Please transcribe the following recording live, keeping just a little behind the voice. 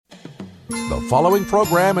The following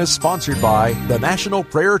program is sponsored by the National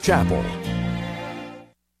Prayer Chapel.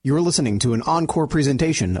 You're listening to an encore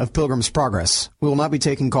presentation of Pilgrim's Progress. We will not be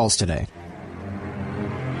taking calls today.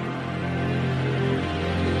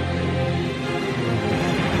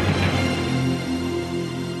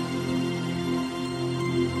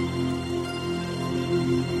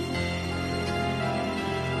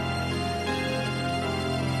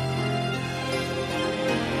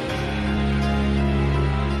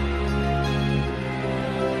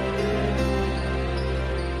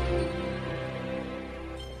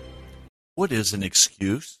 What is an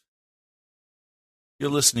excuse? You're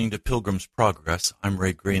listening to Pilgrim's Progress. I'm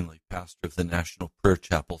Ray Greenley, pastor of the National Prayer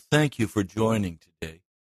Chapel. Thank you for joining today.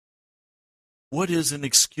 What is an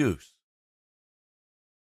excuse?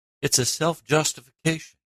 It's a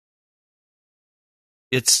self-justification.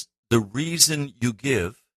 It's the reason you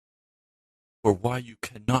give for why you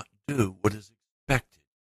cannot do what is expected,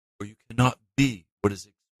 or you cannot be what is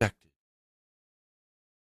expected.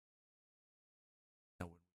 Now,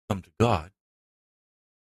 when we come to God,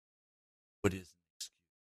 what is an excuse?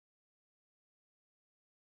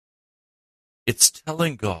 It's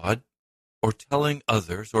telling God, or telling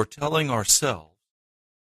others, or telling ourselves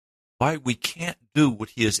why we can't do what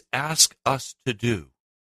He has asked us to do.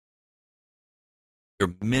 There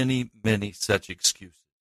are many, many such excuses.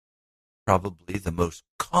 Probably the most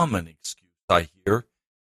common excuse I hear,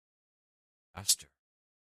 Pastor,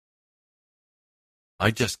 I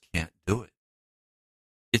just can't do it.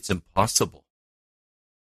 It's impossible.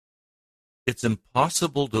 It's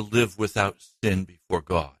impossible to live without sin before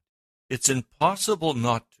God. It's impossible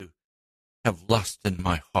not to have lust in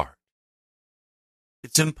my heart.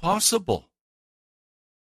 It's impossible.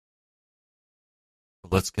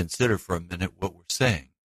 Let's consider for a minute what we're saying.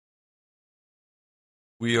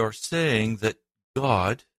 We are saying that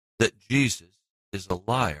God, that Jesus, is a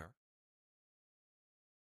liar,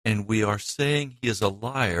 and we are saying He is a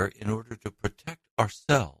liar in order to protect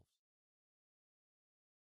ourselves,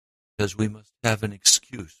 because we must have an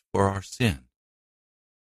excuse for our sin.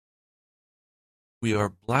 We are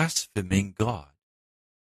blaspheming God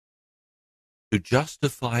to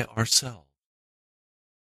justify ourselves.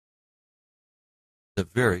 It's a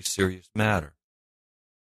very serious matter.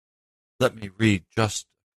 Let me read just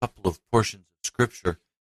a couple of portions of Scripture,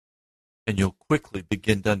 and you'll quickly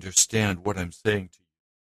begin to understand what I'm saying to you.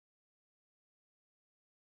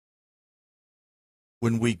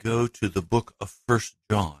 When we go to the book of 1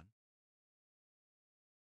 John,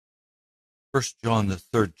 1 John, the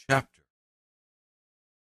 3rd chapter.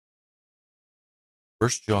 1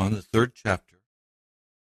 John, the 3rd chapter.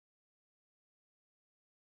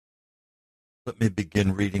 Let me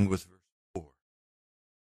begin reading with verse 4.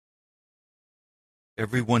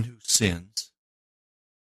 Everyone who sins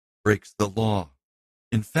breaks the law.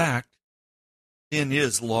 In fact, sin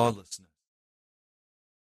is lawlessness.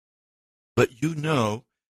 But you know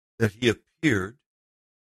that He appeared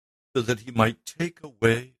so that He might take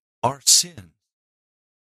away our sins.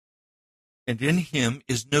 And in Him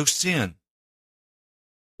is no sin.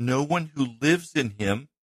 No one who lives in Him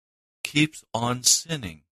keeps on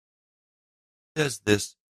sinning. It says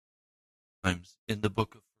this times in the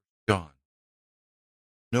book of John.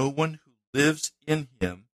 No one who lives in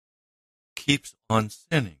Him keeps on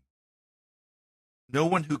sinning. No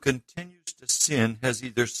one who continues to sin has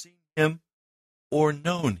either seen Him or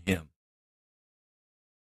known Him.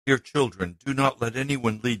 Dear children, do not let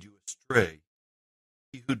anyone lead you astray.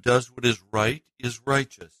 He who does what is right is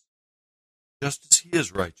righteous, just as he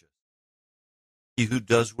is righteous. He who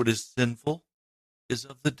does what is sinful is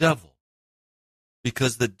of the devil,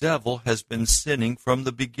 because the devil has been sinning from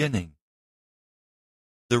the beginning.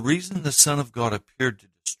 The reason the Son of God appeared to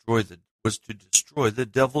was to destroy the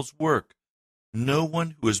devil's work. No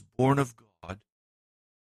one who is born of God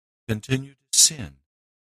continues to sin.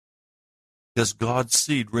 Because God's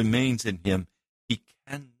seed remains in him, he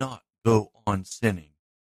cannot go on sinning,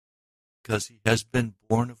 because he has been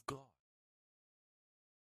born of God.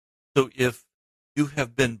 So if you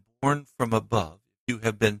have been born from above, if you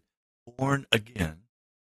have been born again,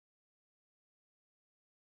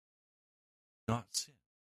 not sin.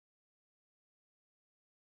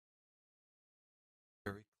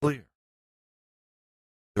 Very clear.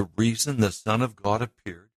 The reason the Son of God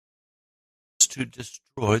appeared is to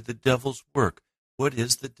destroy the devil's work. What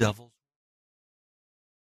is the devil's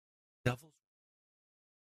work?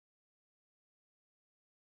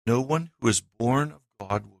 No one who is born of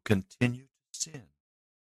God will continue to sin,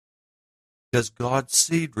 because God's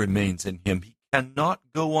seed remains in him. He cannot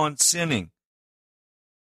go on sinning,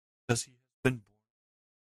 because he has been born.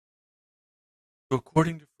 So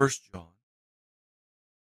according to 1 John,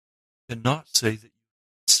 cannot say that you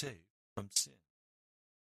are saved from sin.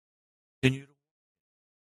 Continue to.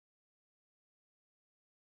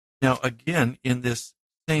 Now, again, in this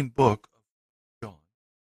same book of John,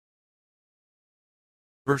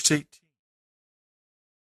 verse 18,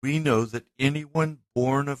 we know that anyone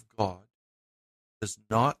born of God does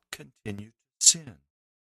not continue to sin.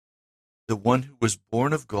 The one who was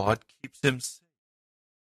born of God keeps him safe,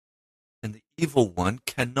 and the evil one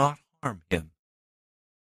cannot harm him.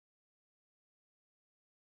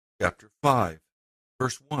 Chapter 5,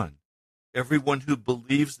 verse 1. Everyone who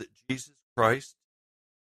believes that Jesus Christ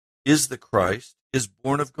is the Christ is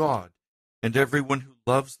born of God, and everyone who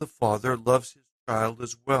loves the Father loves his child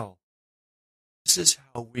as well. This is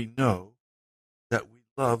how we know that we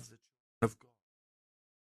love the children of God.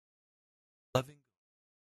 Loving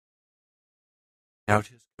God out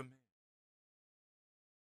his command.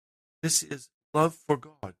 This is love for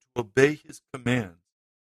God, to obey his commands.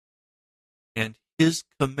 And his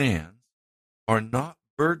commands are not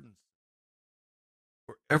burdensome,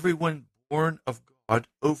 for everyone born of God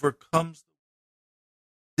overcomes.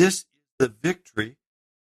 This is the victory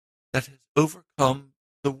that has overcome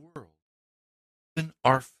the world, in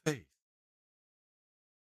our faith.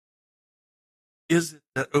 Is it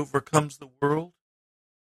that overcomes the world?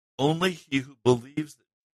 Only he who believes that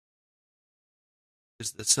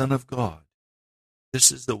is the Son of God.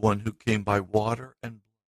 This is the one who came by water and blood.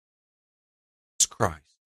 It's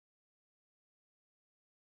Christ.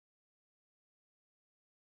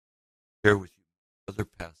 Share with you other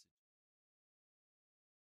passages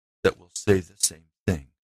that will say the same thing.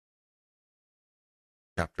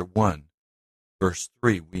 Chapter 1, verse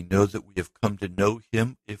 3, we know that we have come to know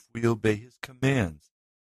him if we obey his commands.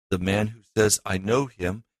 The man who says, I know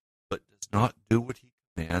him, but does not do what he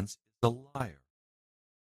commands is a liar,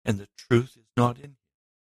 and the truth is not in him.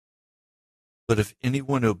 But if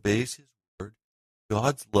anyone obeys his word,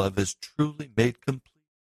 God's love is truly made complete.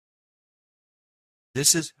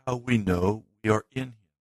 This is how we know we are in him.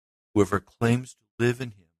 Whoever claims to live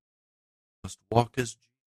in him must walk as Jesus.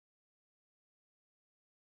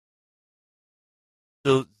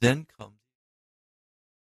 So then comes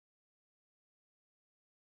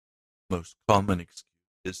the most common excuse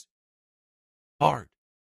is hard.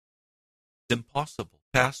 It's impossible.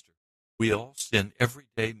 Pastor, we all sin every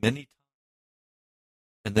day, many times.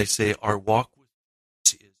 And they say our walk with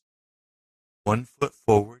Jesus is 1 foot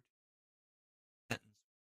forward,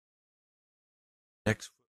 next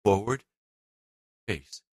foot forward,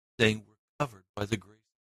 face, saying we're covered by the grace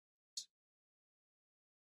of Jesus.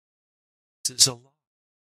 This is a lie.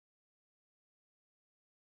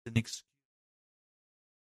 It's an excuse.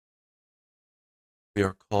 We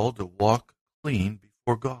are called to walk clean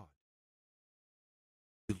before God.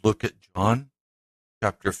 You look at John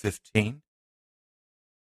chapter 15,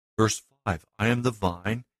 verse 5. I am the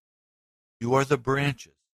vine, you are the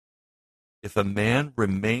branches. If a man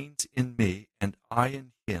remains in me and I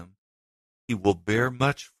in him, he will bear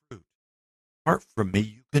much fruit. Apart from me,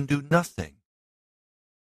 you can do nothing.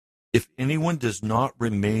 If anyone does not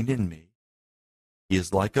remain in me, he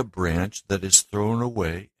is like a branch that is thrown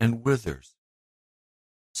away and withers.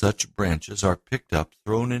 Such branches are picked up,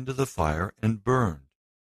 thrown into the fire, and burned.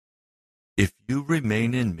 If you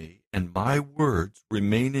remain in me, and my words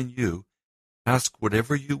remain in you, ask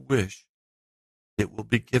whatever you wish, it will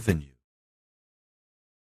be given you.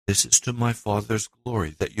 This is to my Father's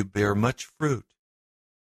glory, that you bear much fruit,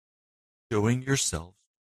 showing yourselves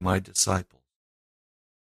my disciples.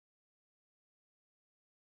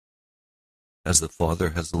 As the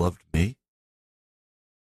Father has loved me,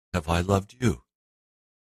 have I loved you.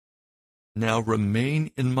 Now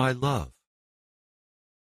remain in my love.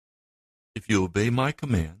 If you obey my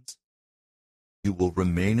commands, you will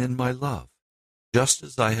remain in my love, just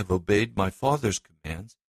as I have obeyed my Father's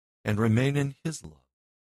commands and remain in his love.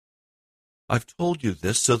 I've told you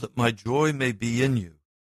this so that my joy may be in you,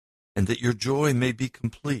 and that your joy may be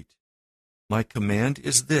complete. My command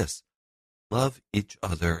is this: love each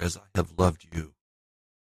other as I have loved you.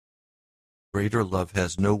 Greater love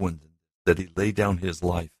has no one than that he lay down his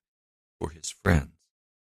life for his friends.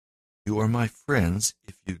 You are my friends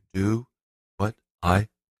if you do what I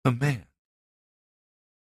command.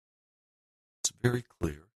 It's very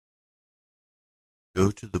clear.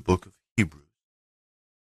 Go to the book of Hebrews.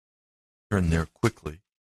 Turn there quickly.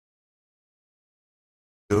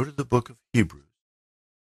 Go to the book of Hebrews.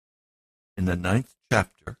 In the 9th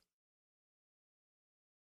chapter,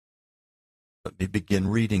 let me begin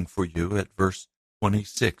reading for you at verse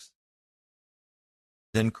 26.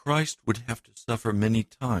 Then Christ would have to suffer many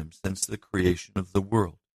times since the creation of the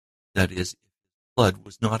world. That is, if his blood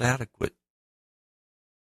was not adequate.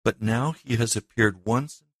 but now he has appeared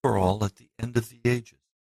once and for all at the end of the ages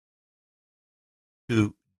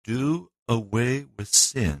to do away with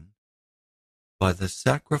sin by the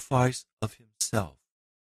sacrifice of himself.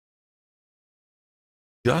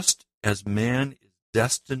 Just as man is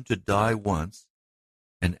destined to die once,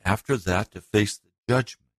 and after that to face the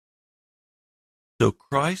judgment, so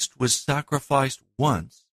Christ was sacrificed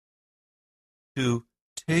once to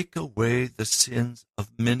take away the sins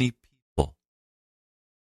of many people.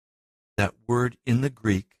 That word in the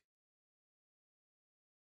Greek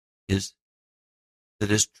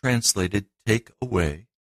that is translated take away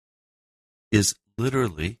is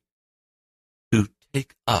literally to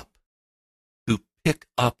take up, to pick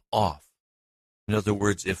up off. In other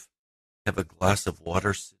words, if I have a glass of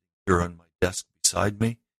water sitting here on my desk beside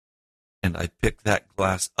me, and I pick that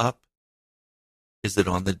glass up, is it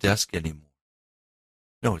on the desk anymore?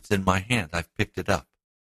 No, it's in my hand. I've picked it up.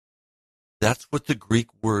 That's what the Greek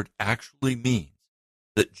word actually means,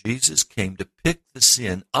 that Jesus came to pick the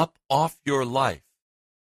sin up off your life.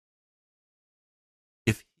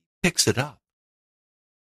 If he picks it up,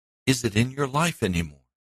 is it in your life anymore?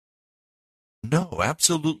 No,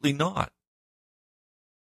 absolutely not.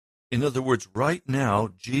 In other words, right now,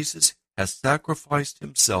 Jesus has sacrificed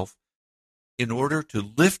himself in order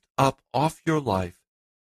to lift up off your life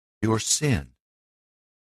your sin.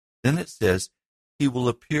 Then it says, he will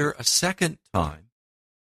appear a second time.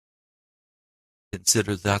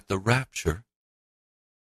 Consider that the rapture.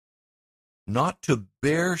 Not to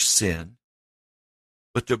bear sin,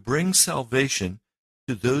 but to bring salvation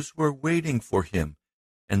to those who are waiting for him.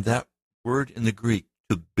 And that word in the Greek,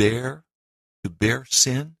 to bear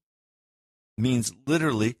sin, means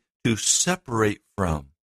literally to separate from,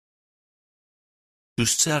 to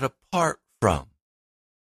set apart from.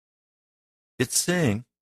 It's saying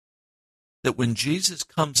that when Jesus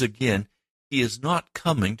comes again, he is not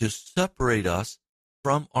coming to separate us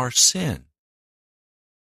from our sin.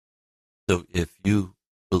 So if you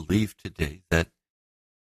believe today that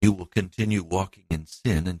you will continue walking in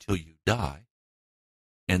sin until you die,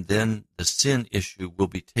 and then the sin issue will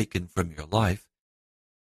be taken from your life,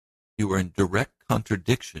 you are in direct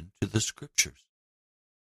contradiction to the Scriptures.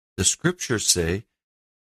 The Scriptures say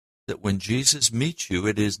that when Jesus meets you,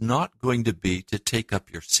 it is not going to be to take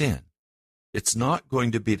up your sin. It's not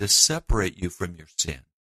going to be to separate you from your sin.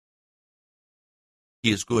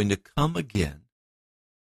 He is going to come again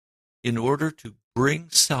in order to bring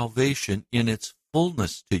salvation in its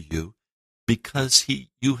fullness to you, because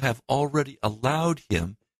you have already allowed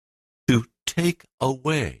him to take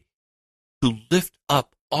away, to lift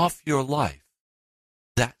up off your life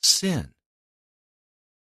that sin.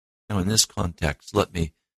 Now, in this context, let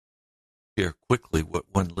me share quickly what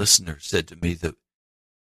one listener said to me that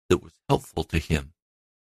was helpful to him.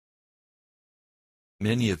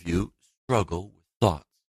 Many of you struggle with thoughts.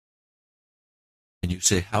 And you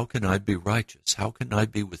say, how can I be righteous? How can I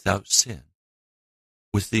be without sin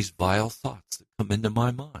with these vile thoughts that come into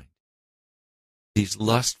my mind? These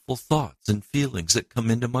lustful thoughts and feelings that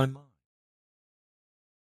come into my mind.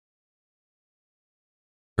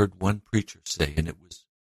 I heard one preacher say, and it was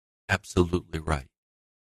absolutely right.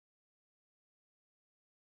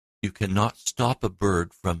 You cannot stop a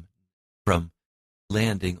bird from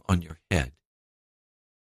landing on your head,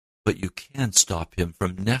 but you can stop him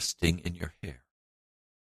from nesting in your hair.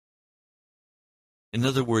 In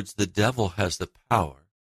other words, the devil has the power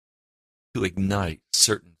to ignite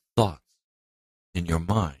certain thoughts in your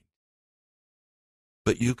mind.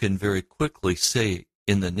 But you can very quickly say,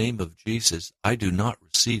 in the name of Jesus, I do not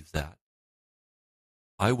receive that.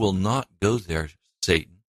 I will not go there,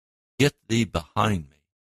 Satan. Get thee behind me.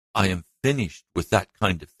 I am finished with that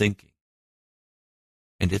kind of thinking.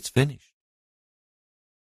 And it's finished.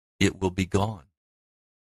 It will be gone.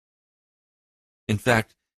 In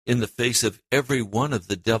fact, in the face of every one of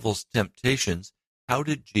the devil's temptations, how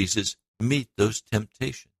did Jesus meet those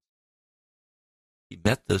temptations? He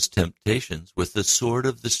met those temptations with the sword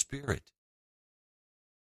of the Spirit.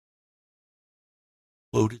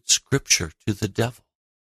 Quoted Scripture to the devil.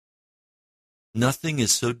 Nothing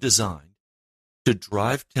is so designed to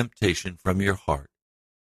drive temptation from your heart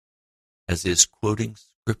as is quoting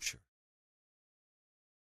Scripture.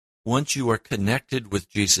 Once you are connected with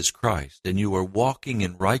Jesus Christ and you are walking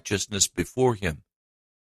in righteousness before him,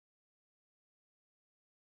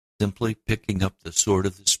 simply picking up the sword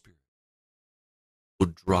of the Spirit will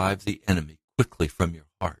drive the enemy quickly from your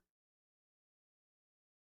heart.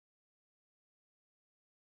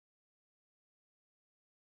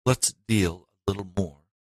 Let's deal a little more with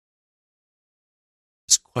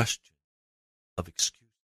this question of excuse.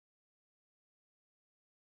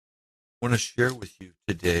 want to share with you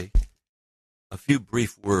today a few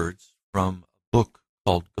brief words from a book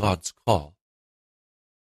called God's Call.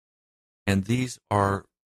 And these are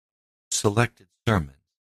selected sermons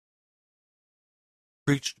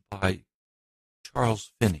preached by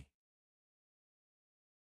Charles Finney.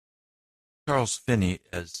 Charles Finney,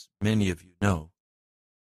 as many of you know,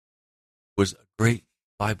 was a great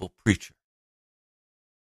Bible preacher,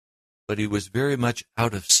 but he was very much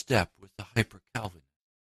out of step with the hyper-Calvinists.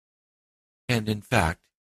 And in fact,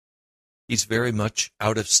 he's very much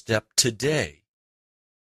out of step today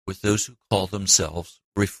with those who call themselves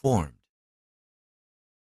Reformed.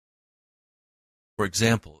 For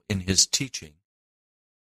example, in his teaching,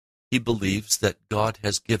 he believes that God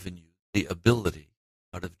has given you the ability,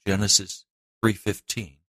 out of Genesis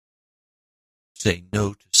 3:15, to say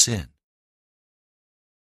no to sin.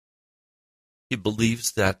 He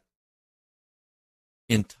believes that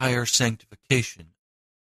entire sanctification,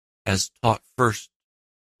 as taught first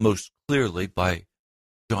most clearly by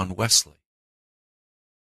John Wesley,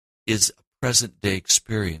 is a present-day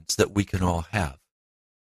experience that we can all have.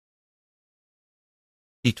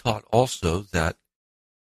 He taught also that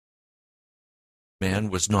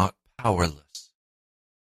man was not powerless,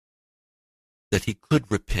 that he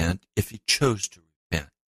could repent if he chose to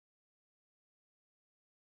repent.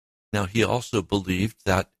 Now, he also believed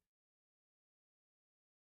that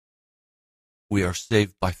we are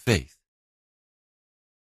saved by faith,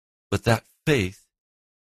 but that faith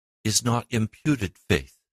is not imputed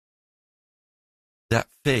faith. That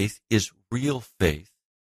faith is real faith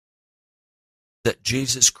that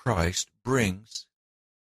Jesus Christ brings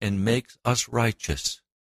and makes us righteous.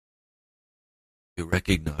 You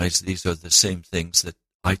recognize these are the same things that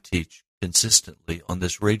I teach consistently on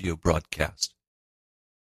this radio broadcast.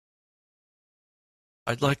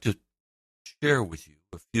 I'd like to share with you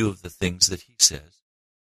a few of the things that he says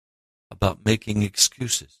about making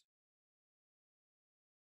excuses.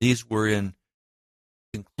 These were in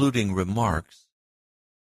concluding remarks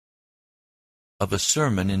of a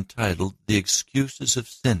sermon entitled "The Excuses of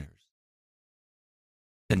Sinners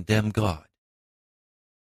Condemn God."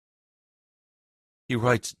 He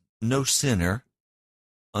writes, "No sinner,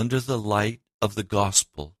 under the light of the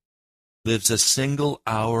gospel, lives a single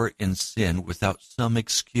hour in sin without some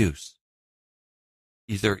excuse,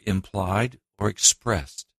 either implied or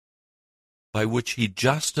expressed, by which he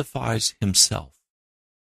justifies himself.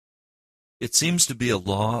 It seems to be a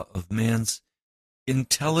law of man's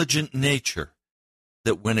intelligent nature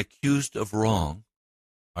that when accused of wrong,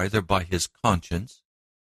 either by his conscience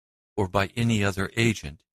or by any other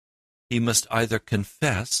agent, he must either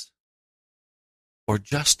confess or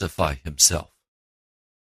justify himself.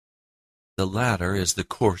 The latter is the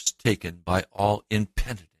course taken by all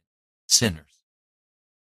impenitent sinners.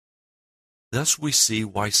 Thus we see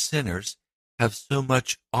why sinners have so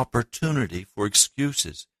much opportunity for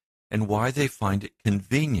excuses and why they find it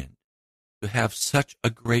convenient to have such a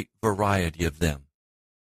great variety of them.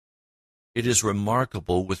 It is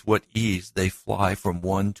remarkable with what ease they fly from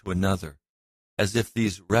one to another, as if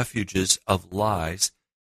these refuges of lies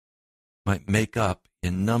might make up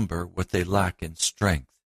in number what they lack in strength.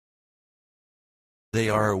 They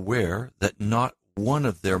are aware that not one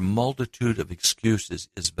of their multitude of excuses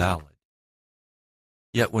is valid.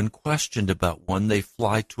 Yet when questioned about one, they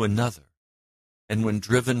fly to another, and when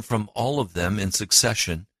driven from all of them in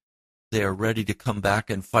succession, they are ready to come back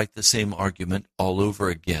and fight the same argument all over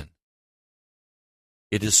again.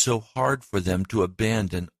 It is so hard for them to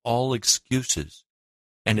abandon all excuses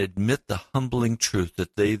and admit the humbling truth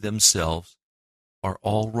that they themselves are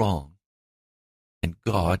all wrong, and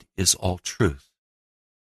God is all truth.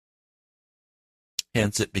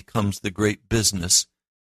 Hence it becomes the great business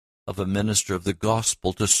of a minister of the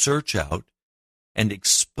gospel to search out and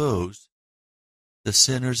expose the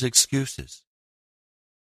sinner's excuses,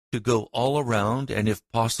 to go all around and, if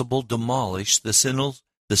possible, demolish the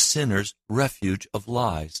sinner's refuge of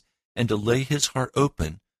lies, and to lay his heart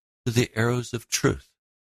open to the arrows of truth.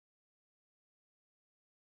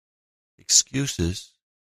 Excuses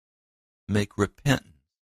make repentance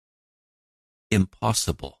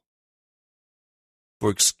impossible. For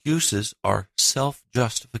excuses are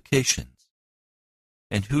self-justifications.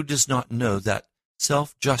 And who does not know that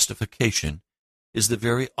self-justification is the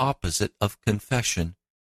very opposite of confession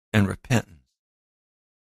and repentance?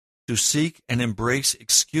 To seek and embrace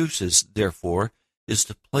excuses, therefore, is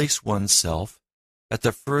to place oneself at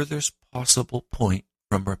the furthest possible point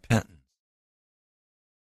from repentance.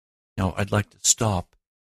 Now, I'd like to stop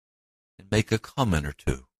and make a comment or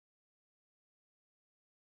two.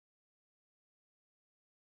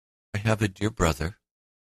 I have a dear brother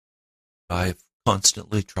I've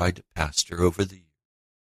constantly tried to pastor over the years.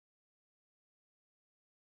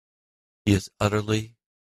 He is utterly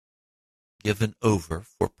given over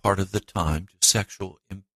for part of the time to sexual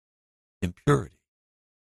impurity,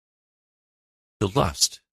 to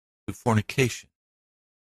lust, to fornication.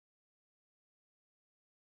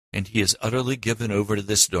 And he is utterly given over to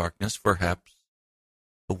this darkness for perhaps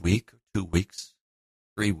a week, or 2 weeks,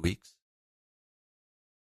 3 weeks,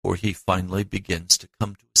 before he finally begins to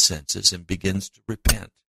come to his senses and begins to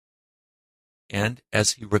repent. And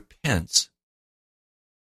as he repents,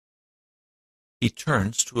 he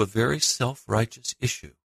turns to a very self-righteous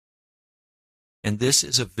issue. And this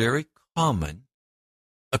is a very common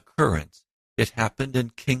occurrence. It happened in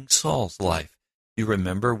King Saul's life. You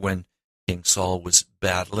remember when King Saul was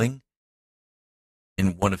battling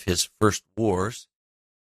in one of his first wars,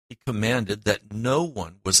 he commanded that no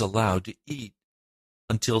one was allowed to eat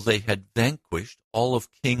until they had vanquished all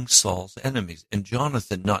of King Saul's enemies. And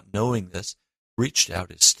Jonathan, not knowing this, reached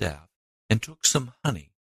out his staff and took some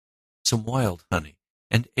honey, some wild honey,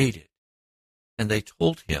 and ate it. And they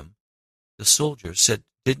told him, the soldiers said,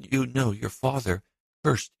 "Didn't you know your father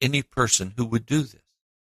cursed any person who would do this?"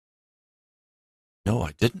 "No,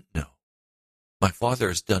 I didn't know. My father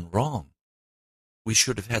has done wrong. We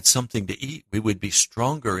should have had something to eat. We would be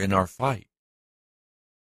stronger in our fight."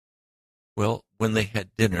 Well, when they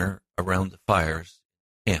had dinner around the fires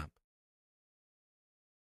camp,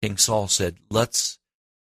 King Saul said, let's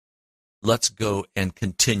go and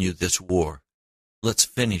continue this war. Let's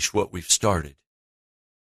finish what we've started.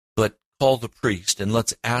 But call the priest and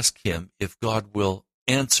let's ask him if God will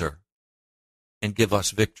answer and give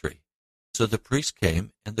us victory. So the priest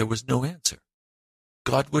came and there was no answer.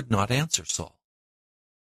 God would not answer Saul.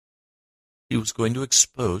 He was going to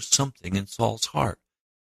expose something in Saul's heart.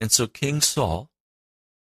 And so King Saul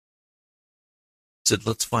said,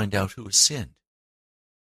 let's find out who has sinned.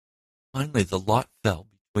 Finally, the lot fell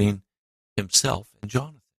between himself and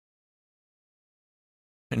Jonathan.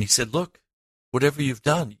 And he said, look, whatever you've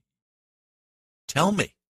done, tell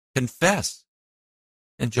me, confess.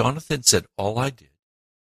 And Jonathan said, all I did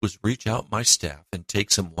was reach out my staff and take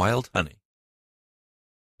some wild honey,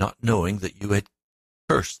 not knowing that you had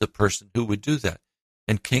cursed the person who would do that.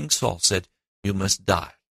 And King Saul said, you must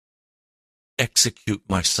die. Execute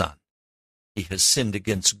my son. He has sinned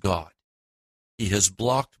against God. He has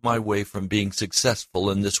blocked my way from being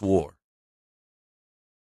successful in this war.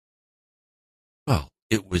 Well,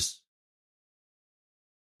 it's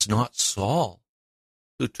not Saul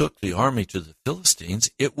who took the army to the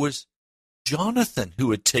Philistines. It was Jonathan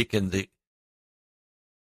who had taken the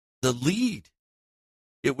lead.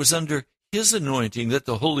 It was under his anointing that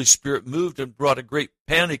the Holy Spirit moved and brought a great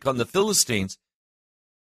panic on the Philistines.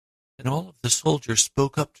 And all of the soldiers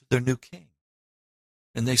spoke up to their new king.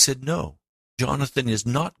 And they said, no, Jonathan is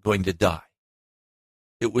not going to die.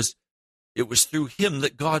 It was through him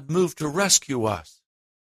that God moved to rescue us.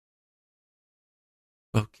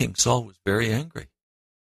 Well, King Saul was very angry.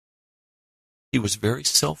 He was very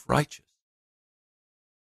self-righteous.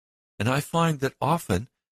 And I find that often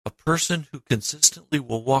a person who consistently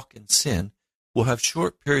will walk in sin will have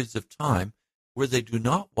short periods of time where they do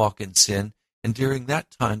not walk in sin, and during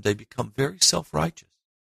that time they become very self-righteous.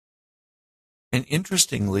 And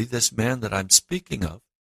interestingly, this man that I'm speaking of,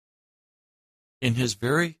 in his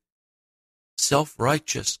very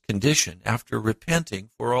self-righteous condition, after repenting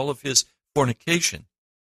for all of his fornication,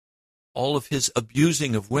 all of his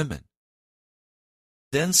abusing of women,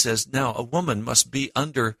 then says, now a woman must be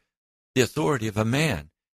under the authority of a man,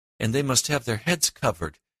 and they must have their heads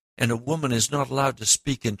covered, and a woman is not allowed to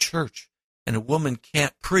speak in church, and a woman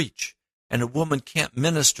can't preach, and a woman can't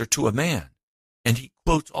minister to a man. And he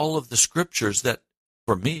quotes all of the scriptures that,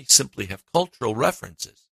 for me, simply have cultural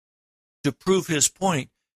references. To prove his point,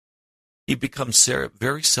 he becomes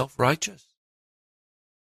very self-righteous.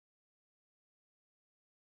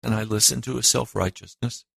 And I listen to his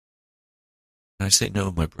self-righteousness, and I say,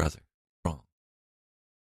 no, my brother, wrong.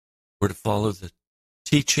 We're to follow the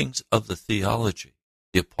teachings of the theology,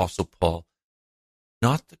 the Apostle Paul,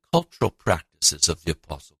 not the cultural practices of the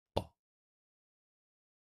Apostle Paul.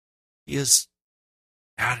 He is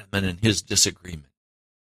adamant in his disagreement.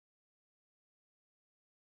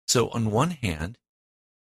 So on one hand,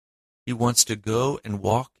 he wants to go and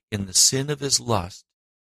walk in the sin of his lust,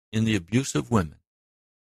 in the abuse of women.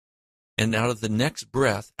 And out of the next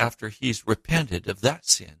breath, after he's repented of that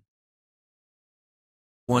sin,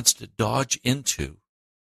 wants to dodge into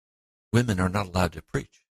women are not allowed to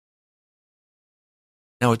preach.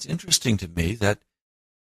 Now, it's interesting to me that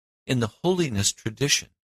in the holiness tradition,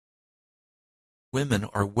 women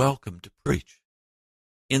are welcome to preach.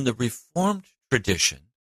 In the Reformed tradition,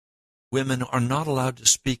 women are not allowed to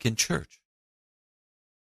speak in church.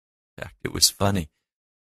 In fact, it was funny.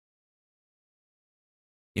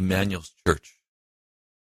 Emmanuel's Church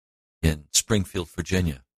in Springfield,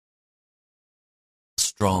 Virginia, a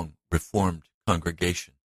strong Reformed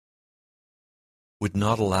congregation, would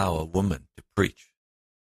not allow a woman to preach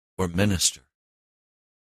or minister,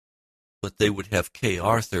 but they would have Kay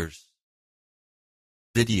Arthur's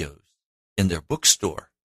videos in their bookstore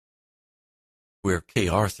where Kay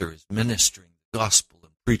Arthur is ministering the gospel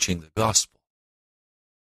and preaching the gospel.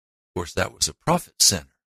 Of course, that was a profit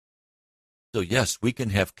center. So yes, we can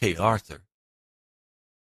have Kay Arthur,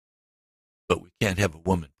 but we can't have a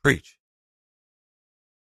woman preach.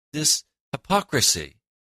 This hypocrisy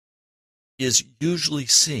is usually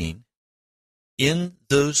seen in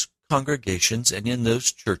those congregations and in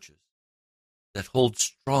those churches that hold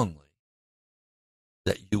strongly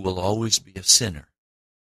that you will always be a sinner,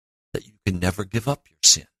 that you can never give up your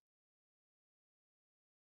sin.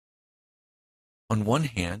 On one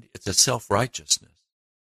hand, it's a self-righteousness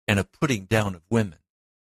and a putting down of women.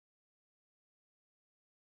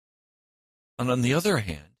 And on the other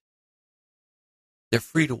hand, they're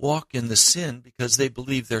free to walk in the sin because they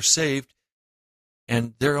believe they're saved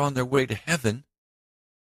and they're on their way to heaven.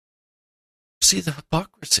 See the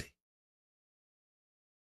hypocrisy.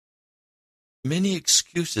 Many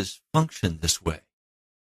excuses function this way.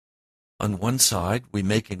 On one side, we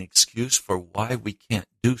make an excuse for why we can't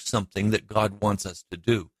do something that God wants us to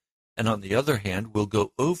do. And on the other hand, we'll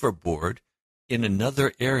go overboard in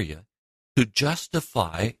another area to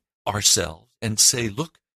justify ourselves and say,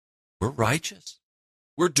 look, we're righteous.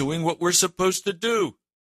 We're doing what we're supposed to do.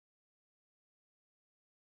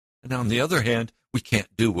 And on the other hand, we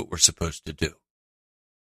can't do what we're supposed to do.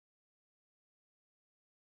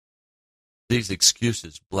 These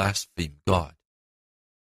excuses blaspheme God.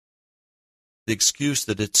 The excuse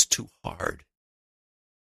that it's too hard,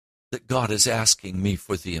 that God is asking me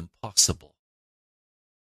for the impossible.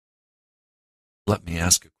 Let me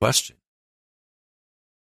ask a question.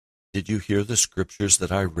 Did you hear the scriptures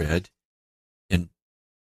that I read in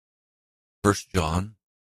 1 John,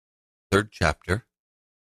 3rd chapter,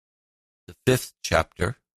 the 5th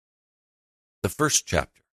chapter, the 1st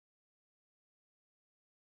chapter?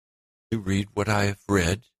 You read what I have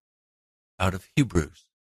read out of Hebrews,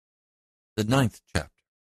 the 9th chapter.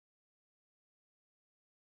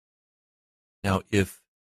 Now, if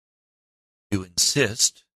you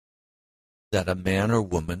insist that a man or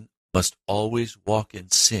woman must always walk in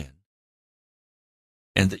sin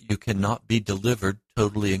and that you cannot be delivered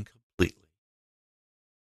totally and completely,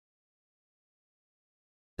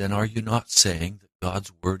 then are you not saying that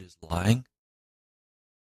God's word is lying?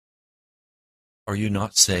 Are you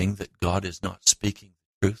not saying that God is not speaking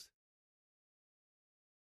the truth?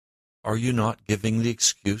 Are you not giving the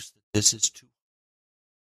excuse that this is too?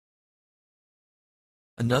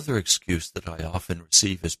 Another excuse that I often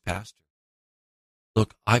receive as pastor,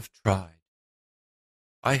 look, I've tried.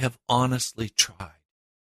 I have honestly tried.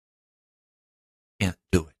 Can't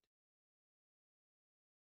do it.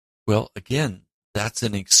 Well, again, that's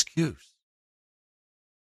an excuse.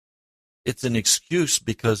 It's an excuse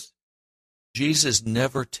because Jesus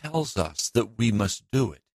never tells us that we must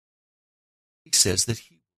do it. He says that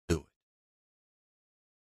he will do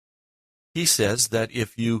it. He says that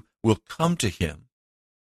if you will come to him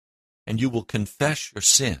and you will confess your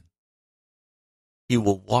sin, he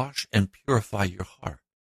will wash and purify your heart.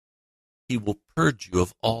 He will purge you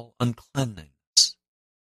of all uncleanness.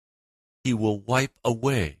 He will wipe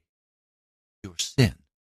away your sin.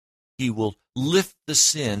 He will lift the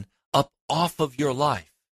sin up off of your life.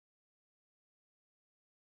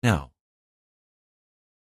 Now,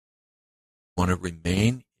 want to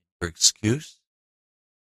remain in your excuse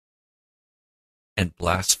and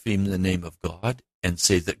blaspheme the name of God and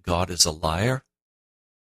say that God is a liar?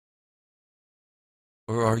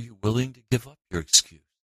 Or are you willing to give up your excuse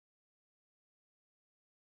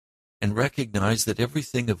and recognize that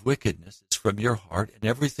everything of wickedness is from your heart and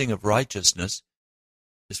everything of righteousness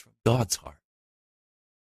is from God's heart?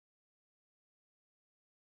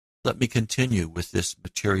 Let me continue with this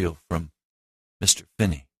material from Mr.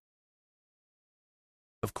 Finney.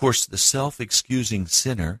 Of course, the self-excusing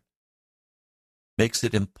sinner makes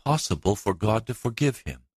it impossible for God to forgive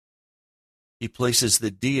him. He places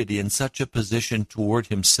the deity in such a position toward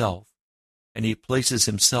himself, and he places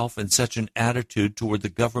himself in such an attitude toward the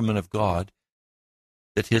government of God,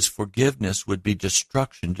 that his forgiveness would be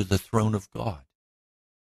destruction to the throne of God.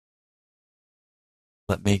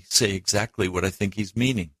 Let me say exactly what I think he's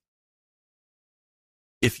meaning.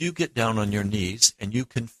 If you get down on your knees and you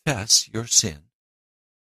confess your sin,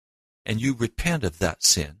 and you repent of that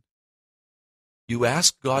sin, you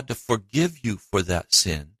ask God to forgive you for that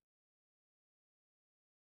sin,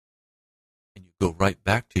 and you go right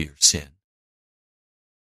back to your sin,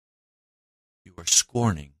 you are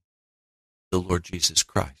scorning the Lord Jesus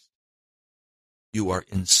Christ. You are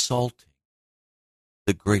insulting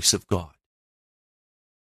the grace of God.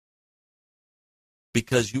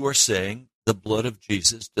 Because you are saying the blood of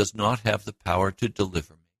Jesus does not have the power to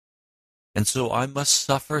deliver me. And so I must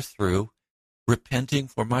suffer through repenting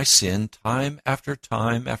for my sin time after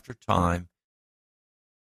time after time.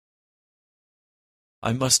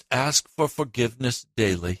 I must ask for forgiveness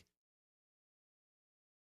daily,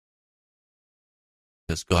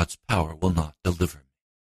 because God's power will not deliver me.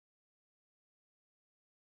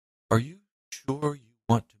 Are you sure you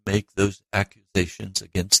want to make those accusations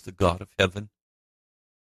against the God of heaven?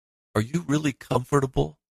 Are you really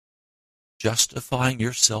comfortable justifying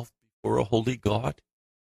yourself before a holy God?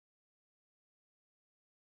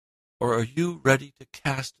 Or are you ready to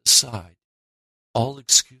cast aside all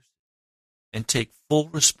excuses and take full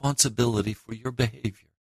responsibility for your behavior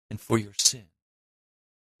and for your sin?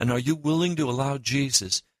 And are you willing to allow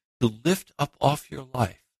Jesus to lift up off your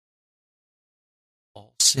life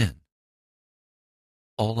all sin,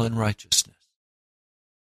 all unrighteousness?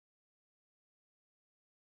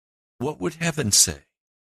 What would heaven say,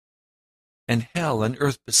 and hell and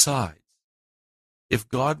earth besides, if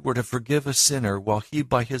God were to forgive a sinner while he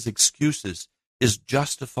by his excuses is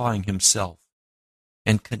justifying himself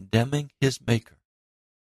and condemning his Maker?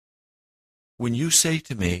 When you say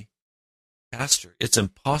to me, Pastor, it's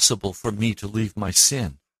impossible for me to leave my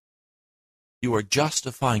sin, you are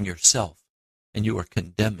justifying yourself and you are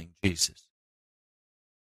condemning Jesus.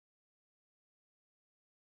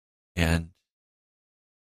 And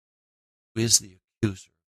who is the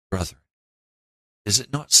accuser, brethren? Is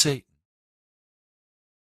it not Satan?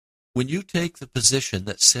 When you take the position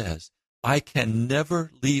that says, I can never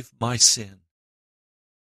leave my sin,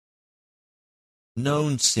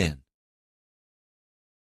 known sin,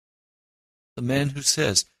 the man who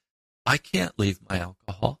says, I can't leave my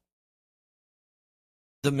alcohol,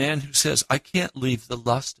 the man who says, I can't leave the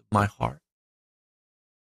lust of my heart,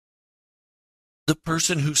 the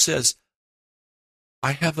person who says,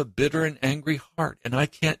 I have a bitter and angry heart and I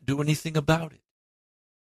can't do anything about it.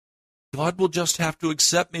 God will just have to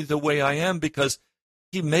accept me the way I am because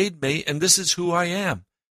he made me and this is who I am.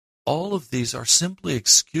 All of these are simply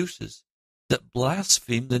excuses that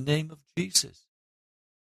blaspheme the name of Jesus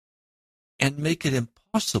and make it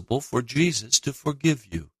impossible for Jesus to forgive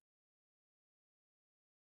you.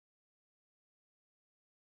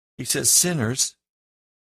 He says sinners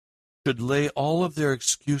should lay all of their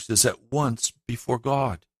excuses at once before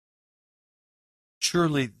God.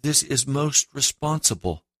 Surely this is most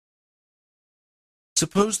responsible.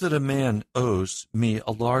 Suppose that a man owes me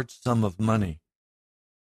a large sum of money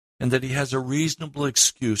and that he has a reasonable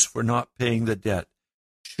excuse for not paying the debt.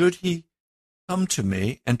 Should he come to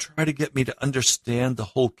me and try to get me to understand the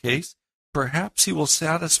whole case? Perhaps he will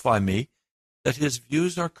satisfy me that his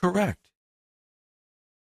views are correct.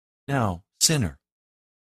 Now, sinner,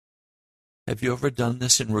 have you ever done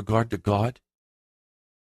this in regard to God?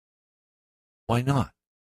 Why not?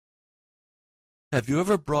 Have you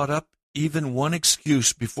ever brought up even one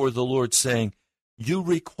excuse before the Lord saying, you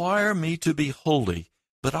require me to be holy,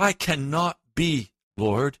 but I cannot be,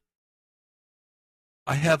 Lord.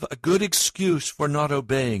 I have a good excuse for not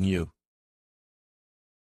obeying you.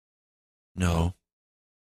 No.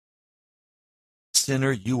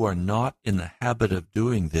 Sinner, you are not in the habit of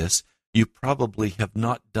doing this. You probably have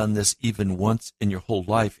not done this even once in your whole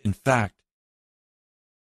life. In fact,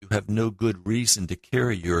 you have no good reason to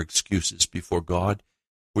carry your excuses before God,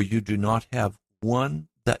 for you do not have one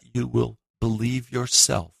that you will believe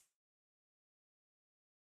yourself.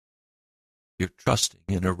 You're trusting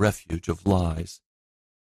in a refuge of lies.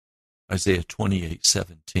 Isaiah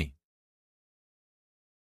 28:17.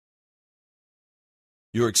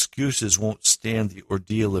 Your excuses won't stand the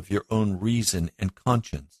ordeal of your own reason and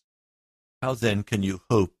conscience. How then can you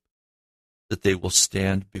hope that they will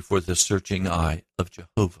stand before the searching eye of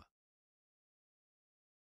Jehovah?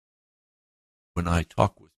 When I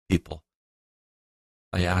talk with people,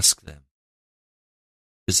 I ask them,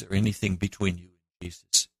 is there anything between you and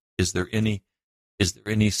Jesus? Is there any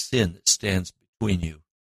sin that stands between you?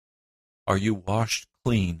 Are you washed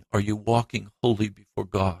clean? Are you walking holy before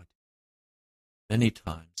God? Many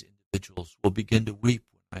times individuals will begin to weep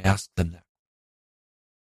when I ask them that.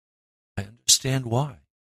 I understand why.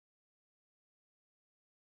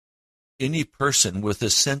 Any person with a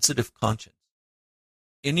sensitive conscience,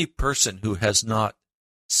 any person who has not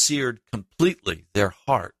seared completely their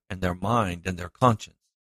heart and their mind and their conscience,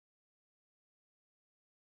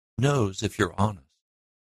 knows, if you're honest,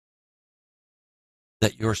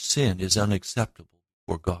 that your sin is unacceptable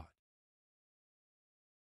before God.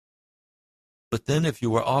 But then if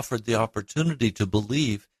you are offered the opportunity to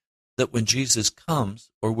believe that when Jesus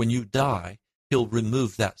comes or when you die, he'll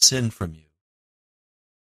remove that sin from you,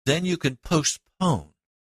 then you can postpone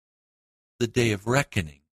the day of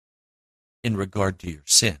reckoning in regard to your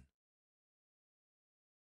sin.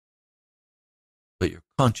 But your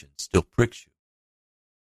conscience still pricks you.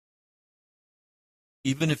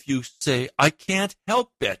 Even if you say, I can't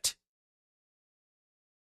help it,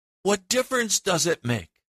 what difference does it make?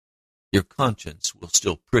 Your conscience will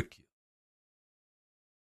still prick you.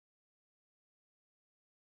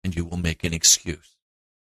 And you will make an excuse.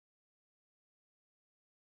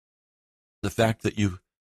 The fact that you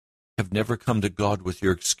have never come to God with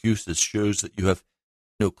your excuses shows that you have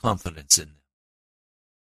no confidence in them.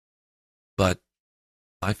 But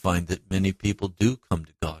I find that many people do come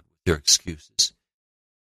to God with their excuses.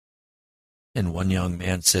 And one young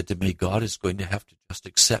man said to me, God is going to have to just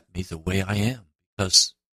accept me the way I am,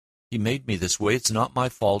 because he made me this way. It's not my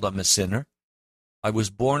fault. I'm a sinner. I was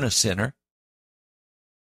born a sinner.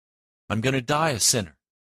 I'm going to die a sinner.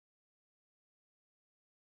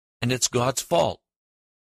 And it's God's fault.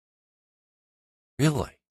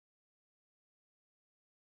 Really?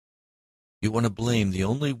 You want to blame the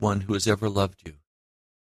only one who has ever loved you,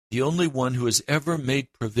 the only one who has ever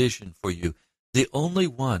made provision for you, the only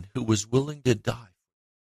one who was willing to die.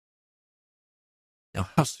 Now,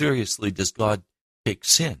 how seriously does God take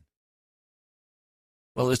sin?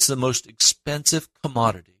 Well, it's the most expensive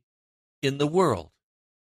commodity in the world.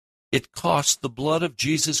 It costs the blood of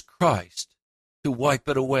Jesus Christ to wipe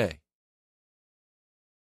it away.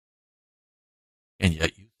 And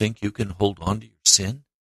yet you think you can hold on to your sin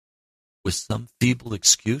with some feeble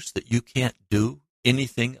excuse that you can't do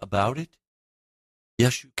anything about it?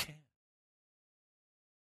 Yes, you can.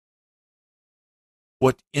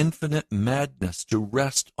 What infinite madness to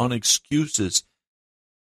rest on excuses.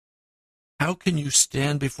 How can you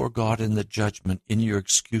stand before God in the judgment in your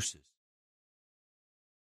excuses?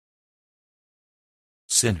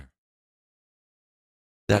 Sinner,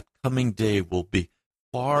 that coming day will be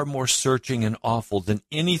far more searching and awful than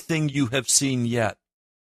anything you have seen yet.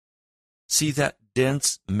 See that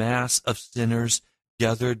dense mass of sinners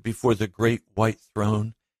gathered before the great white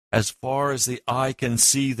throne? As far as the eye can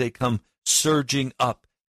see, they come surging up,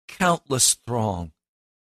 countless throng.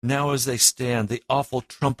 Now as they stand, the awful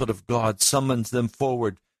trumpet of God summons them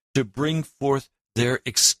forward to bring forth their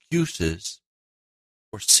excuses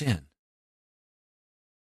for sin.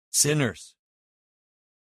 Sinners,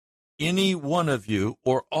 any one of you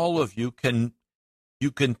or all of you can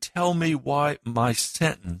tell me why my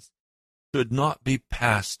sentence should not be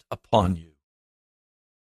passed upon you.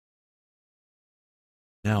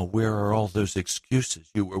 Now, where are all those excuses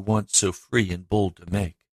you were once so free and bold to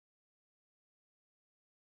make?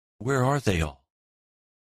 Where are they all?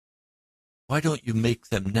 Why don't you make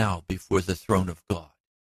them now before the throne of God?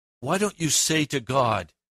 Why don't you say to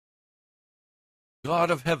God,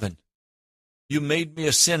 God of heaven, you made me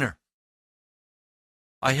a sinner.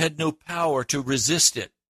 I had no power to resist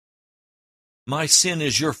it. My sin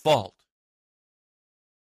is your fault.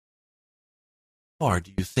 How far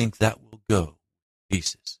do you think that will go,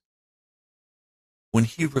 Jesus? When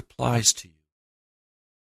he replies to you,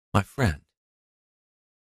 my friend,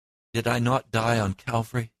 did I not die on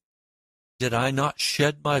Calvary? Did I not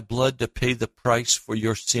shed my blood to pay the price for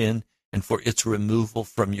your sin and for its removal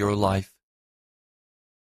from your life?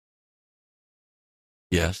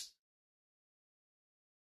 Yes.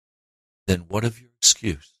 Then what of your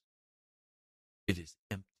excuse? It is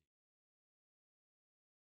empty.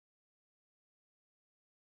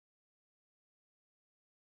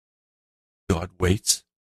 God waits.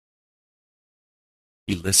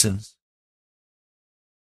 He listens.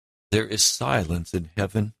 There is silence in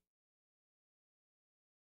heaven.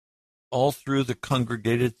 All through the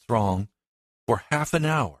congregated throng for half an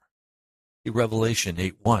hour. Revelation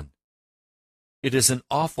 8:1. It is an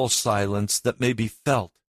awful silence that may be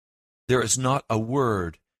felt. There is not a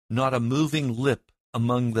word, not a moving lip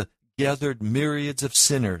among the gathered myriads of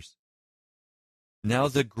sinners. Now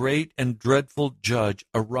the great and dreadful judge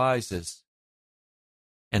arises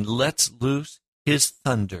and lets loose his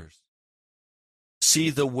thunders. See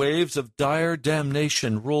the waves of dire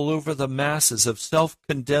damnation roll over the masses of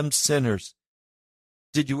self-condemned sinners.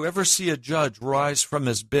 Did you ever see a judge rise from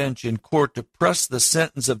his bench in court to press the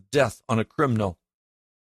sentence of death on a criminal?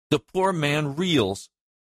 The poor man reels.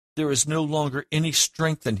 There is no longer any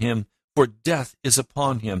strength in him for death is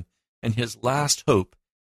upon him, and his last hope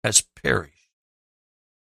has perished.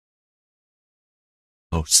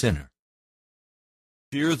 O sinner,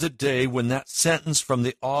 fear the day when that sentence from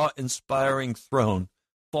the awe-inspiring throne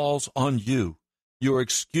falls on you. Your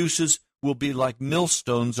excuses will be like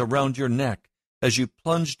millstones around your neck as you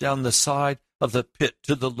plunge down the side of the pit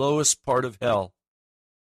to the lowest part of hell.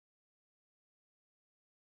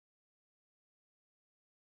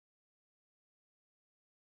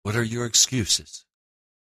 What are your excuses?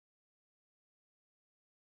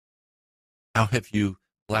 How have you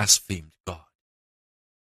blasphemed God?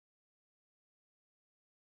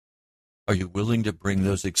 Are you willing to bring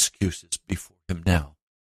those excuses before him now?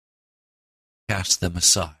 Cast them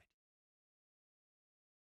aside.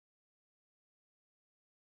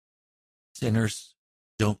 Sinners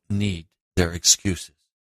don't need their excuses.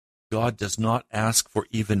 God does not ask for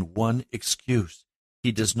even one excuse.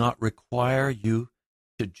 He does not require you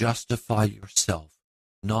to justify yourself.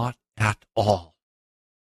 Not at all.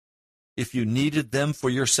 If you needed them for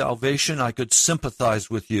your salvation, I could sympathize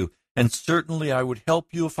with you, and certainly I would help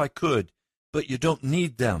you if I could, but you don't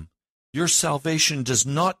need them. Your salvation does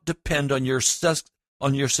not depend on your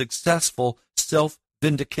successful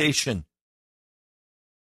self-vindication.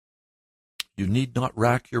 You need not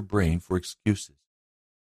rack your brain for excuses.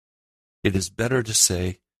 It is better to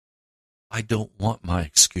say, I don't want my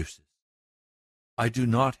excuses. I do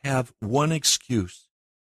not have one excuse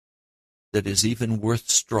that is even worth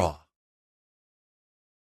straw.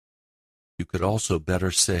 You could also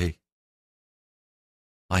better say,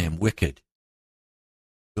 I am wicked.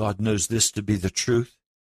 God knows this to be the truth,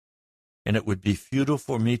 and it would be futile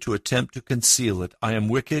for me to attempt to conceal it. I am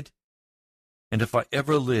wicked, and if I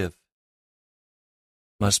ever live,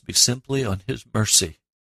 it must be simply on his mercy.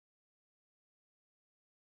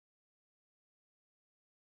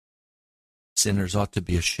 Sinners ought to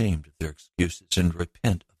be ashamed of their excuses and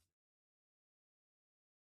repent of them.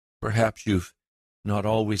 Perhaps you've not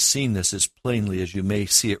always seen this as plainly as you may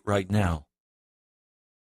see it right now.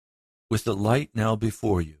 With the light now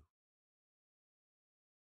before you,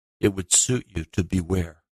 it would suit you to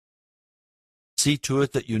beware. See to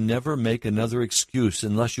it that you never make another excuse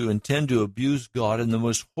unless you intend to abuse God in the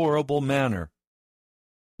most horrible manner.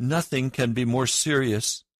 Nothing can be more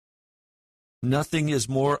serious. Nothing is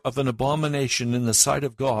more of an abomination in the sight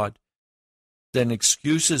of God than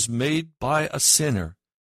excuses made by a sinner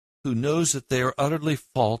who knows that they are utterly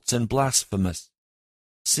false and blasphemous.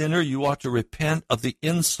 Sinner, you ought to repent of the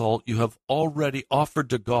insult you have already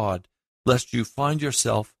offered to God, lest you find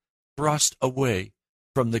yourself thrust away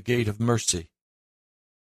from the gate of mercy.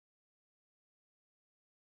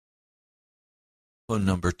 Phone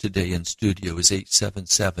number today in studio is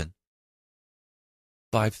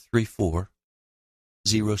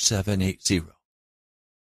 877-534-0780.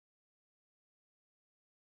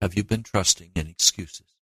 Have you been trusting in excuses?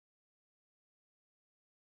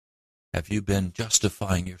 Have you been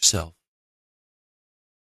justifying yourself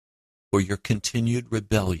for your continued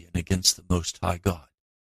rebellion against the Most High God?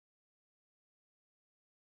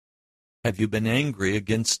 Have you been angry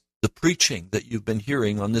against the preaching that you've been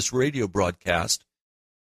hearing on this radio broadcast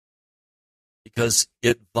because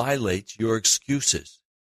it violates your excuses,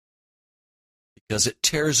 because it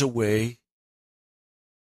tears away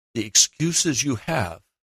the excuses you have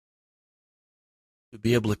to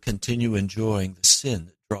be able to continue enjoying the sin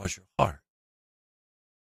that draws your heart?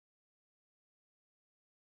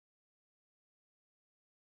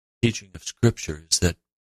 The teaching of Scripture is that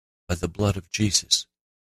by the blood of Jesus,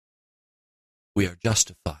 we are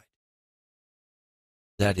justified.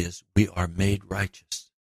 That is, we are made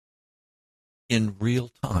righteous. In real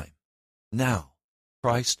time, now,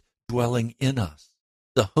 Christ dwelling in us,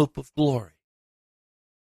 the hope of glory.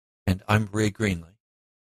 And I'm Ray Greenley,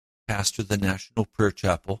 pastor of the National Prayer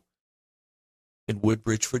Chapel in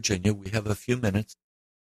Woodbridge, Virginia. We have a few minutes.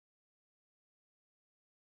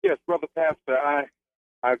 Yes, Brother Pastor,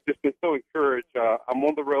 I've just been so encouraged. I'm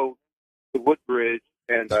on the road to Woodbridge,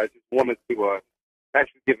 and I just wanted to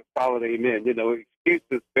actually give a solid amen. You know,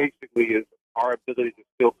 excuses basically is our ability to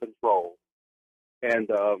still control, and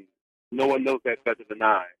no one knows that better than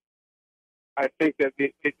I. I think that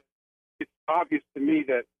it's obvious to me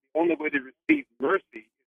that the only way to receive mercy is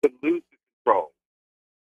to lose the control.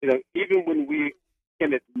 You know, even when we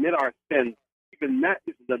can admit our sins, even that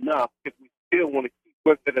isn't enough if we still want to keep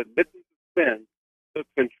with that admittance of sin the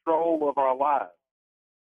control of our lives.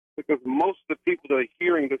 Because most of the people that are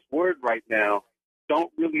hearing this word right now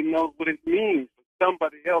don't really know what it means for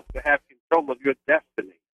somebody else to have control of your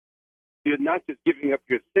destiny. You're not just giving up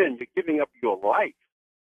your sin, you're giving up your life.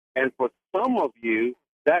 And for some of you,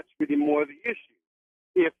 that's really more the issue.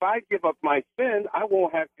 if I give up my sin, I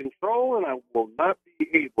won't have control and I will not be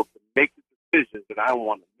able to make the decisions that I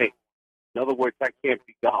want to make. In other words, I can't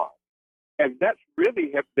be God. And that's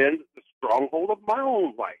really have been the stronghold of my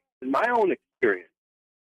own life and my own experience.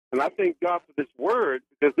 And I thank God for this word,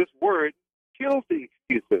 because this word kills the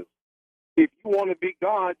excuses. If you want to be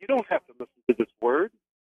God, you don't have to listen to this word.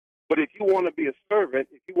 But if you want to be a servant,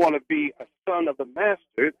 if you want to be a son of the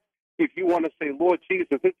master, if you want to say, Lord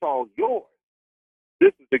Jesus, it's all yours,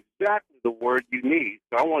 this is exactly the word you need.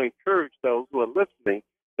 So I want to encourage those who are listening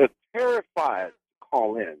that are terrified to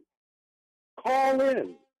call in. Call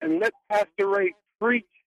in and let Pastor Ray preach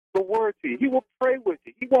the word to you. He will pray with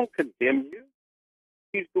you. He won't condemn you.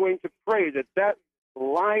 He's going to pray that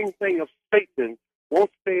lying thing of Satan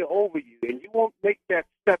won't stay over you, and you won't make that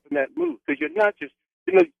step and that move, because you're not just,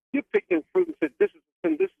 you're picking fruit and said, this is a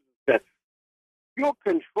sin, this is a sin. Your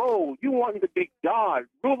control, you wanting to be God,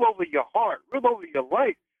 rule over your heart, rule over your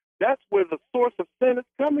life. That's where the source of sin is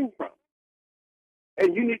coming from.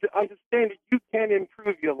 And you need to understand that you can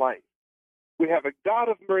improve your life. We have a God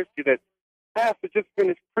of mercy that Pastor just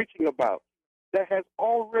finished preaching about, that has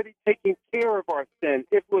already taken care of our sin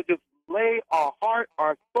if we'll just lay our heart,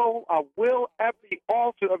 our soul, our will at the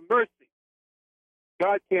altar of mercy.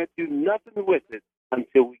 God can't do nothing with it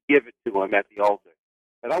until we give it to him at the altar.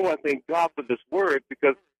 And I want to thank God for this word,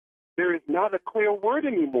 because there is not a clear word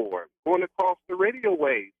anymore going across the radio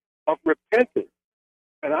waves of repentance.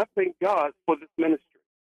 And I thank God for this ministry.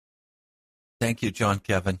 Thank you, John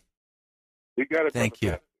Kevin. You got it. Thank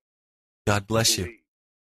you. Pastor. God bless you.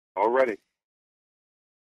 Already.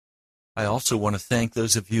 I also want to thank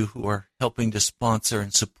those of you who are helping to sponsor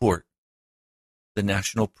and support the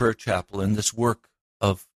National Prayer Chapel in this work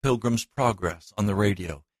of Pilgrim's Progress on the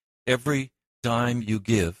radio. Every dime you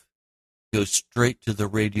give goes straight to the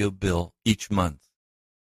radio bill each month.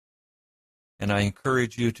 And I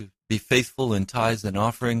encourage you to be faithful in tithes and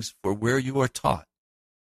offerings for where you are taught.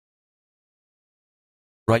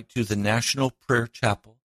 Write to the National Prayer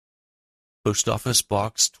Chapel, Post Office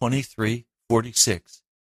Box 2346,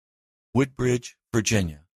 Woodbridge,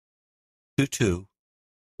 Virginia,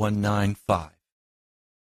 22195.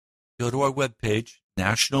 Go to our webpage,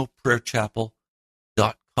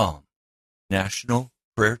 nationalprayerchapel.com,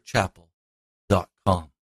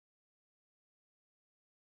 nationalprayerchapel.com.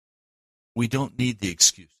 We don't need the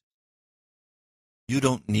excuses. You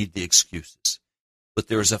don't need the excuses. But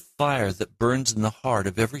there is a fire that burns in the heart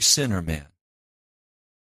of every sinner man.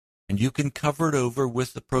 And you can cover it over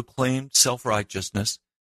with the proclaimed self-righteousness.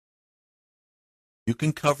 You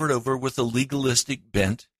can cover it over with a legalistic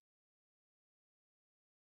bent.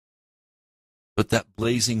 But that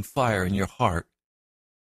blazing fire in your heart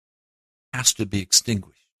has to be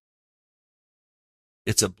extinguished.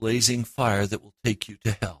 It's a blazing fire that will take you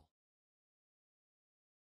to hell.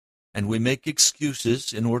 And we make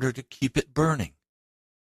excuses in order to keep it burning,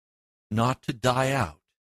 not to die out,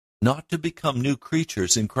 not to become new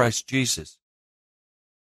creatures in Christ Jesus.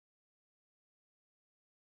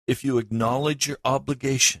 If you acknowledge your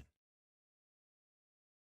obligation,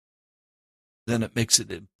 then it makes it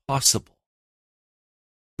impossible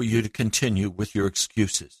for you to continue with your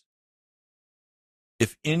excuses.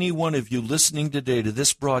 If any one of you listening today to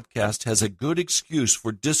this broadcast has a good excuse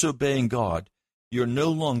for disobeying God, you're no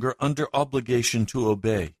longer under obligation to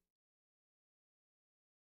obey.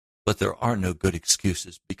 But there are no good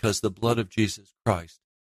excuses, because the blood of Jesus Christ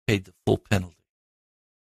paid the full penalty.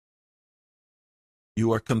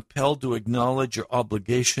 You are compelled to acknowledge your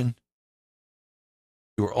obligation.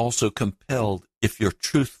 You are also compelled, if you're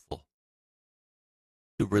truthful,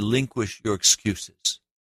 to relinquish your excuses.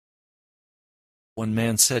 One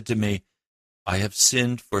man said to me, I have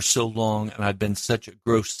sinned for so long and I've been such a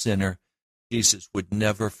gross sinner, Jesus would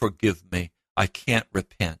never forgive me. I can't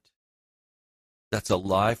repent. That's a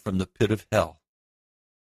lie from the pit of hell.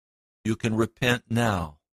 You can repent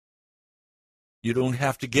now. You don't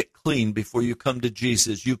have to get clean before you come to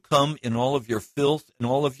Jesus. You come in all of your filth and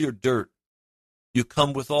all of your dirt. You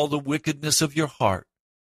come with all the wickedness of your heart.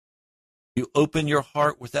 You open your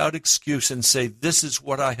heart without excuse and say, this is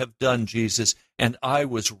what I have done, Jesus, and I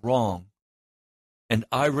was wrong. And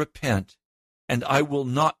I repent, and I will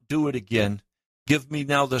not do it again. Give me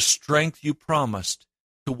now the strength you promised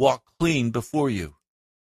to walk clean before you.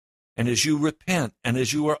 And as you repent, and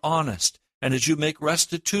as you are honest, and as you make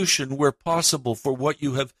restitution where possible for what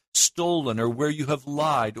you have stolen, or where you have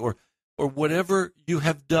lied, or whatever you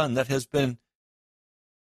have done that has been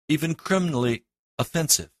even criminally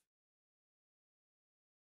offensive,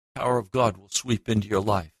 the power of God will sweep into your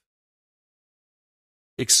life.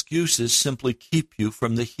 Excuses simply keep you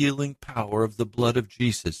from the healing power of the blood of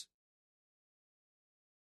Jesus.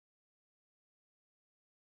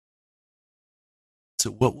 So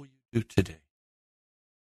what will you do today?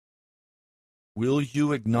 Will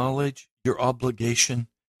you acknowledge your obligation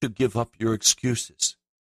to give up your excuses?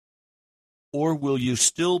 Or will you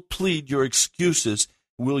still plead your excuses?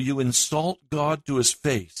 Will you insult God to his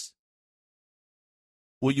face?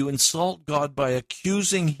 Will you insult God by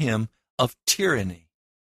accusing him of tyranny,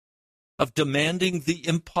 of demanding the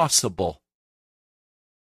impossible?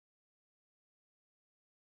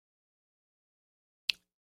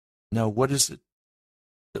 Now, what is it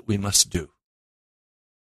that we must do?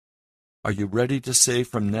 Are you ready to say,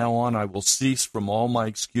 from now on, I will cease from all my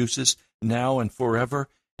excuses, now and forever,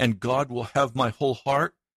 and God will have my whole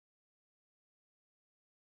heart?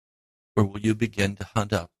 Or will you begin to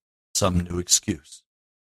hunt up some new excuse?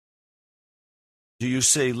 Do you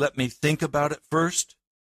say, let me think about it first?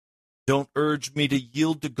 Don't urge me to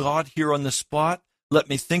yield to God here on the spot. Let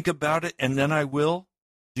me think about it, and then I will.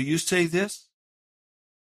 Do you say this?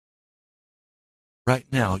 Right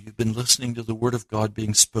now, you've been listening to the Word of God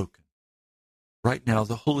being spoken. Right now,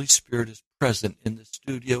 the Holy Spirit is present in the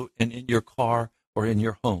studio and in your car or in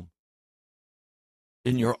your home,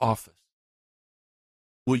 in your office.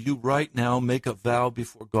 Will you right now make a vow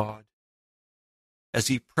before God as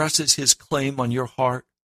he presses his claim on your heart?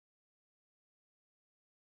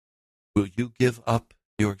 Will you give up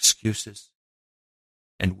your excuses?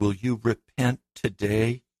 And will you repent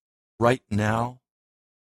today, right now?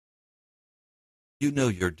 You know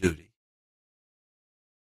your duty.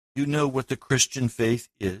 You know what the Christian faith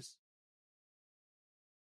is.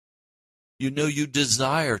 You know you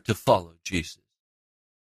desire to follow Jesus.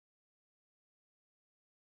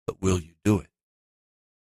 But will you do it?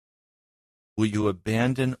 Will you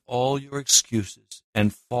abandon all your excuses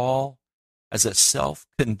and fall as a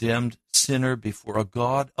self-condemned sinner before a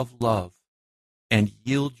God of love and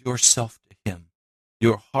yield yourself to him,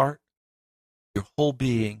 your heart, your whole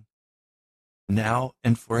being, now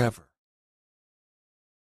and forever?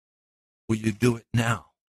 Will you do it now?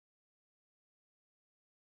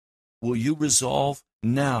 Will you resolve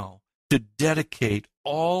now to dedicate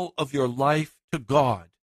all of your life to God?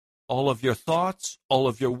 All of your thoughts, all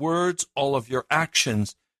of your words, all of your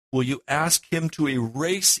actions? Will you ask him to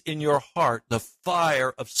erase in your heart the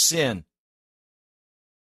fire of sin?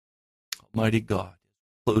 Almighty God,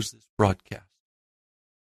 close this broadcast.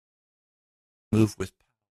 Move with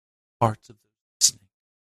hearts of those listening.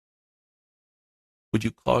 Would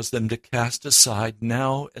you cause them to cast aside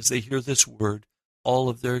now, as they hear this word, all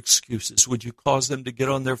of their excuses? Would you cause them to get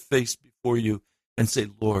on their face before you and say,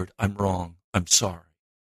 Lord, I'm wrong. I'm sorry.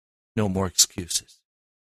 No more excuses.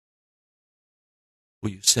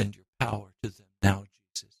 Will you send your power to them now,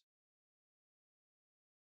 Jesus?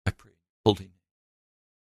 I pray in your holy name.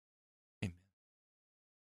 Amen.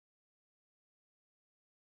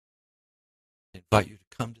 I invite you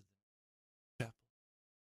to come to the chapel.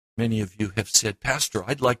 Many of you have said, Pastor,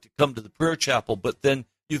 I'd like to come to the prayer chapel, but then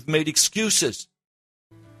you've made excuses.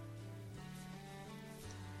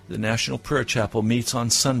 The National Prayer Chapel meets on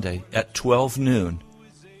Sunday at 12 noon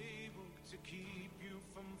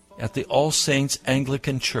at the All Saints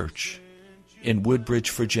Anglican Church in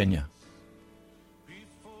Woodbridge, Virginia.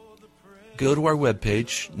 Go to our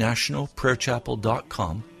webpage,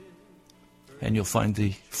 nationalprayerchapel.com, and you'll find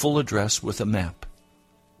the full address with a map.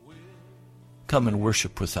 Come and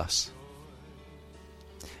worship with us.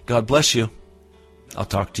 God bless you. I'll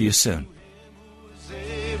talk to you soon.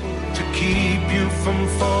 To keep you from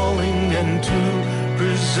falling and to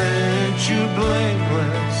present you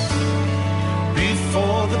blameless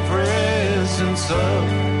before the presence of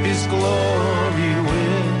his glory.